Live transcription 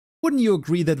Wouldn't you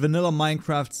agree that vanilla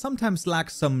Minecraft sometimes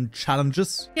lacks some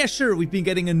challenges? Yeah, sure, we've been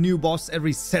getting a new boss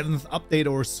every 7th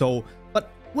update or so,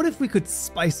 but what if we could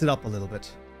spice it up a little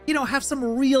bit? You know, have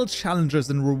some real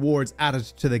challenges and rewards added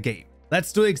to the game.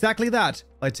 Let's do exactly that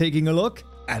by taking a look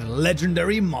at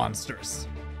Legendary Monsters.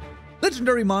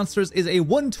 Legendary Monsters is a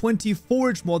 120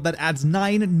 Forge mod that adds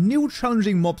 9 new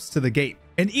challenging mobs to the game.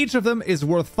 And each of them is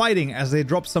worth fighting as they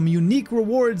drop some unique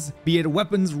rewards, be it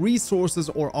weapons, resources,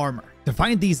 or armor. To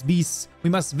find these beasts, we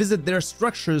must visit their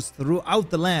structures throughout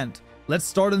the land. Let's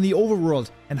start in the overworld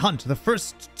and hunt the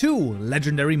first 2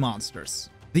 legendary monsters.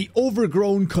 The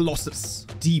Overgrown Colossus.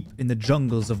 Deep in the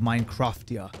jungles of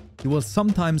Minecraftia, you will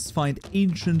sometimes find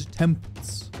ancient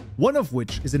temples, one of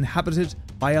which is inhabited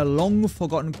by a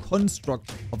long-forgotten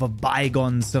construct of a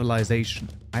bygone civilization.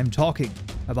 I'm talking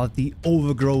about the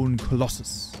Overgrown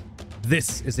Colossus.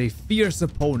 This is a fierce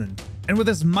opponent, and with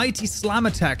his mighty slam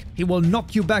attack, he will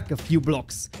knock you back a few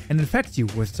blocks and infect you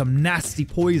with some nasty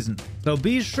poison. So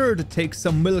be sure to take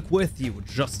some milk with you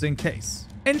just in case.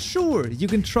 And sure, you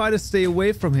can try to stay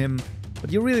away from him,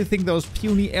 but you really think those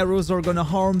puny arrows are gonna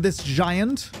harm this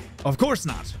giant? Of course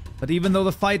not. But even though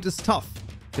the fight is tough,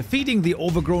 defeating the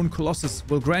Overgrown Colossus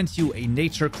will grant you a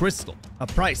nature crystal, a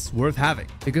price worth having,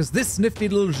 because this nifty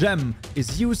little gem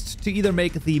is used to either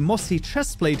make the mossy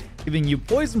chestplate, giving you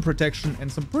poison protection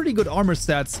and some pretty good armor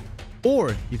stats,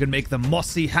 or you can make the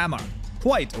mossy hammer,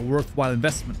 quite a worthwhile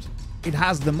investment. It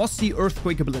has the mossy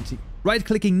earthquake ability.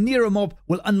 Right-clicking near a mob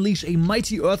will unleash a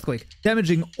mighty earthquake,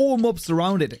 damaging all mobs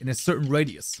around it in a certain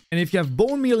radius. And if you have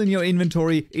bone meal in your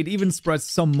inventory, it even spreads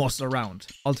some moss around.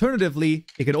 Alternatively,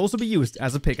 it can also be used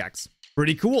as a pickaxe.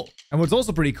 Pretty cool. And what's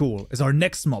also pretty cool is our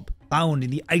next mob, found in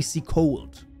the icy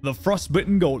cold, the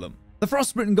Frostbitten Golem. The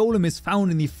Frostbitten Golem is found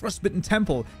in the Frostbitten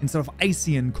Temple instead of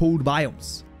icy and cold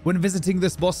biomes. When visiting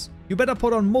this boss, you better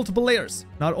put on multiple layers,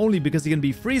 not only because he can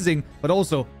be freezing, but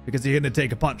also because you're gonna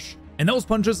take a punch. And those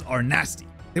punches are nasty.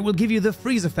 They will give you the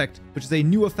freeze effect, which is a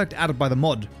new effect added by the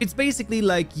mod. It's basically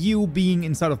like you being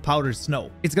inside of powdered snow.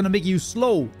 It's gonna make you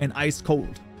slow and ice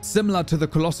cold. Similar to the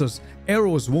Colossus,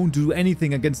 arrows won't do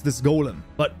anything against this golem,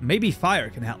 but maybe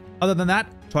fire can help. Other than that,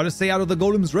 try to stay out of the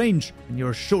golem's range, and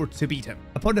you're sure to beat him.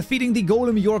 Upon defeating the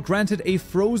golem, you're granted a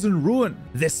Frozen Ruin.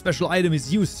 This special item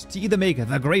is used to either make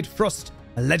the Great Frost,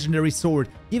 a legendary sword,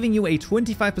 giving you a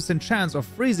 25% chance of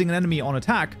freezing an enemy on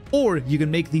attack, or you can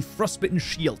make the Frostbitten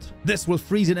Shield. This will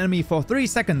freeze an enemy for 3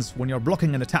 seconds when you're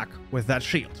blocking an attack with that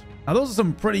shield. Now those are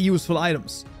some pretty useful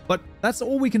items, but that's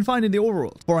all we can find in the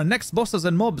overworld. For our next bosses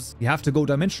and mobs, you have to go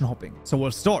dimension hopping, so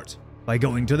we'll start by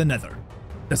going to the Nether.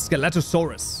 The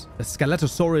Skeletosaurus. The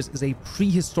Skeletosaurus is a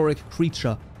prehistoric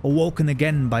creature awoken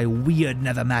again by weird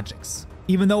nether magics.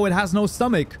 Even though it has no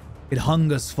stomach, it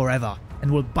hungers forever and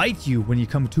will bite you when you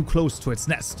come too close to its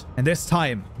nest. And this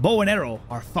time, bow and arrow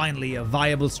are finally a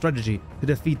viable strategy to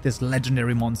defeat this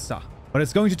legendary monster. But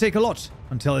it's going to take a lot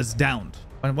until it's downed.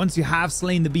 And once you have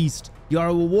slain the beast, you are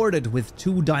rewarded with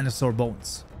 2 dinosaur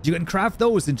bones. You can craft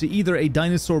those into either a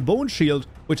dinosaur bone shield,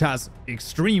 which has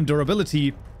extreme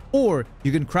durability, or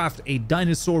you can craft a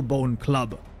dinosaur bone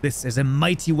club. This is a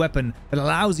mighty weapon that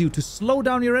allows you to slow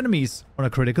down your enemies on a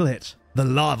critical hit. The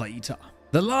Lava Eater.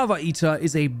 The Lava Eater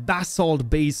is a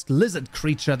basalt-based lizard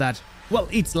creature that, well,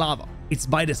 eats lava. Its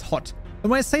bite is hot.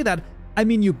 And when I say that, I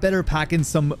mean you better pack in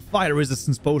some fire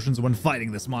resistance potions when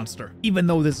fighting this monster. Even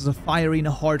though this is a fiery and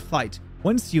a hard fight,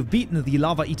 once you've beaten the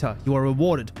Lava Eater, you are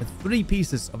rewarded with 3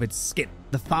 pieces of its skin.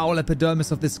 The foul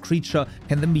epidermis of this creature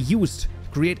can then be used to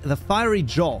create the Fiery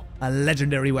Jaw, a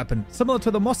legendary weapon, similar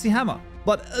to the Mossy Hammer,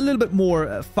 but a little bit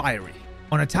more fiery.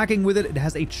 On attacking with it, it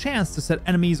has a chance to set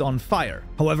enemies on fire.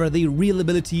 However, the real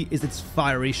ability is its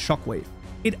Fiery Shockwave.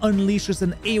 It unleashes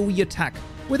an AoE attack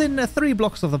within 3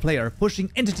 blocks of the player,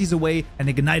 pushing entities away and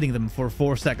igniting them for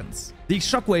 4 seconds. The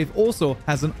Shockwave also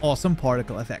has an awesome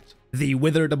particle effect. The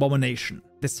Withered Abomination.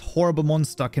 This horrible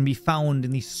monster can be found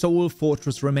in the Soul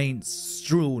Fortress remains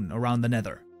strewn around the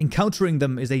Nether. Encountering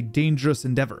them is a dangerous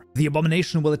endeavor. The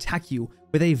Abomination will attack you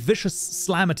with a vicious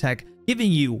slam attack,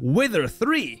 giving you Wither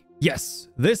 3. Yes,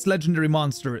 this legendary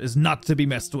monster is not to be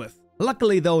messed with.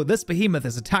 Luckily though, this behemoth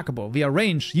is attackable via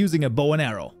range using a bow and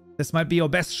arrow. This might be your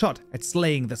best shot at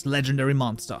slaying this legendary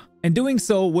monster. And doing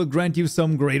so will grant you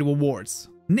some great rewards.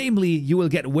 Namely, you will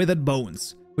get Withered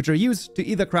Bones, which are used to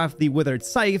either craft the Withered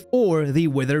Scythe or the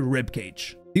Withered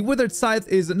Ribcage. The Withered Scythe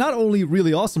is not only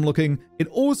really awesome looking, it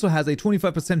also has a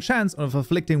 25% chance of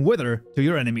inflicting Wither to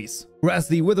your enemies. Whereas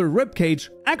the Withered Ribcage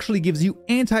actually gives you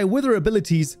anti-Wither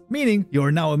abilities, meaning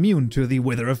you're now immune to the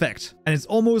Wither effect. And it's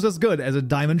almost as good as a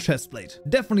diamond chestplate.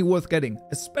 Definitely worth getting,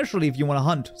 especially if you want to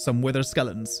hunt some Wither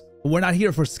skeletons. But we're not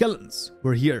here for skeletons,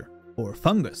 we're here for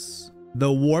fungus.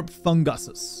 the warp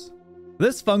funguses.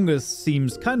 This fungus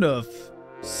seems kind of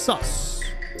sus.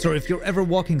 So if you're ever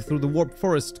walking through the warp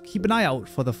forest, keep an eye out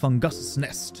for the fungusus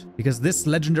nest, because this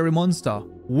legendary monster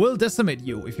will decimate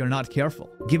you if you're not careful.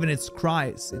 Given its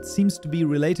cries, it seems to be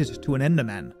related to an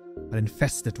enderman, but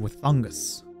infested with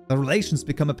fungus. The relations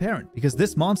become apparent because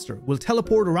this monster will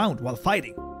teleport around while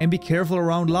fighting. And be careful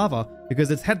around lava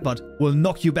because its headbutt will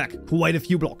knock you back quite a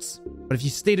few blocks. But if you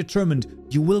stay determined,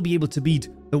 you will be able to beat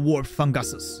the warped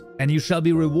funguses. And you shall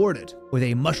be rewarded with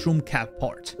a mushroom cap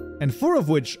part. And 4 of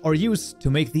which are used to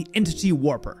make the entity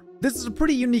warper. This is a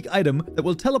pretty unique item that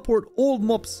will teleport all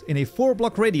mobs in a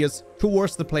 4-block radius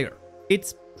towards the player.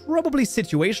 It's probably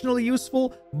situationally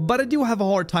useful, but I do have a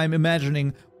hard time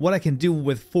imagining what I can do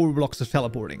with 4 blocks of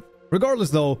teleporting. Regardless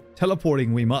though,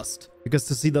 teleporting we must, because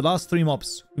to see the last 3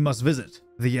 mobs, we must visit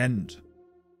the end.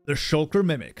 The Shulker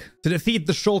Mimic. To defeat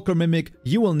the Shulker Mimic,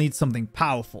 you will need something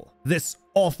powerful. This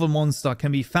awful monster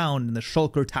can be found in the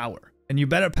Shulker Tower. And you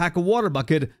better pack a water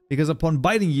bucket, because upon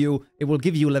biting you, it will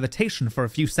give you levitation for a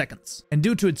few seconds. And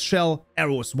due to its shell,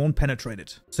 arrows won't penetrate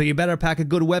it. So you better pack a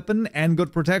good weapon and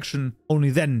good protection, only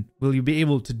then will you be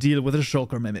able to deal with a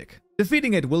Shulker Mimic.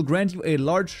 Defeating it will grant you a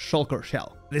large Shulker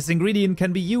shell. This ingredient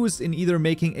can be used in either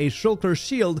making a Shulker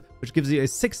shield, which gives you a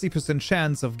 60%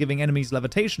 chance of giving enemies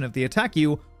levitation if they attack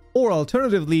you, or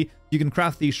alternatively, you can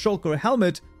craft the Shulker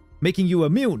helmet, making you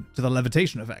immune to the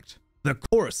levitation effect. The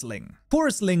Chorusling.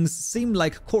 Choruslings seem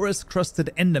like chorus-crusted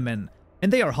endermen,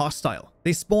 and they are hostile.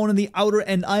 They spawn in the outer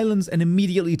end islands and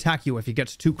immediately attack you if you get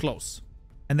too close.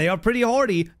 And they are pretty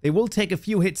hardy, they will take a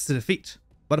few hits to defeat.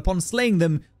 But upon slaying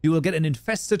them, you will get an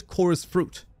infested chorus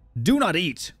fruit. Do not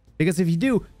eat, because if you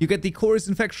do, you get the chorus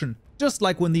infection, just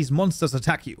like when these monsters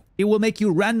attack you. It will make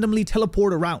you randomly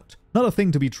teleport around, not a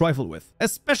thing to be trifled with,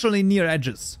 especially near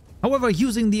edges. However,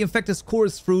 using the infected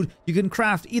chorus fruit, you can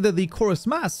craft either the chorus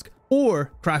mask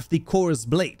or craft the chorus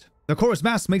blade. The chorus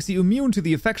mask makes you immune to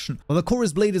the infection, while the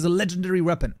chorus blade is a legendary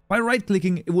weapon. By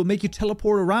right-clicking, it will make you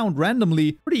teleport around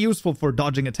randomly, pretty useful for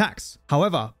dodging attacks.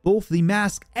 However, both the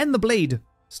mask and the blade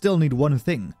still need one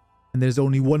thing, and there's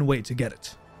only one way to get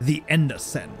it. The End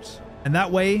Ascent. And that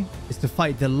way is to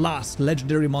fight the last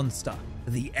legendary monster,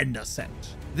 the End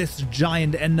Ascent. This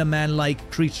giant enderman-like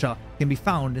creature can be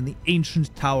found in the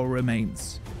ancient tower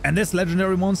remains. And this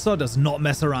legendary monster does not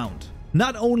mess around.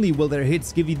 Not only will their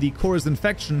hits give you the chorus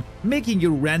infection, making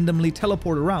you randomly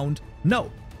teleport around,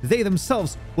 no, they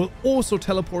themselves will also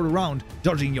teleport around,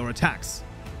 dodging your attacks.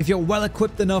 If you're well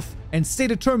equipped enough and stay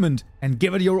determined and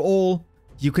give it your all,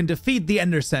 you can defeat the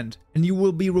End Ascent and you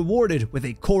will be rewarded with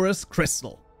a chorus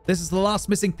crystal. This is the last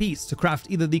missing piece to craft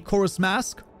either the chorus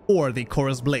mask or the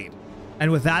chorus blade.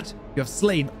 And with that, you have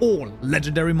slain all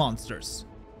legendary monsters.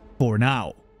 For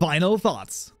now, final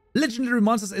thoughts. Legendary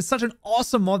Monsters is such an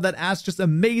awesome mod that adds just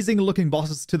amazing looking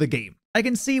bosses to the game. I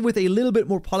can see with a little bit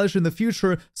more polish in the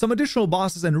future, some additional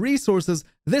bosses and resources,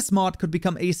 this mod could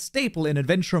become a staple in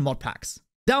adventure mod packs.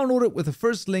 Download it with the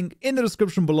first link in the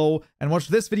description below and watch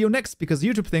this video next because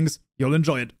YouTube thinks you'll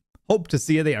enjoy it. Hope to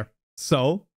see you there.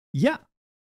 So, yeah.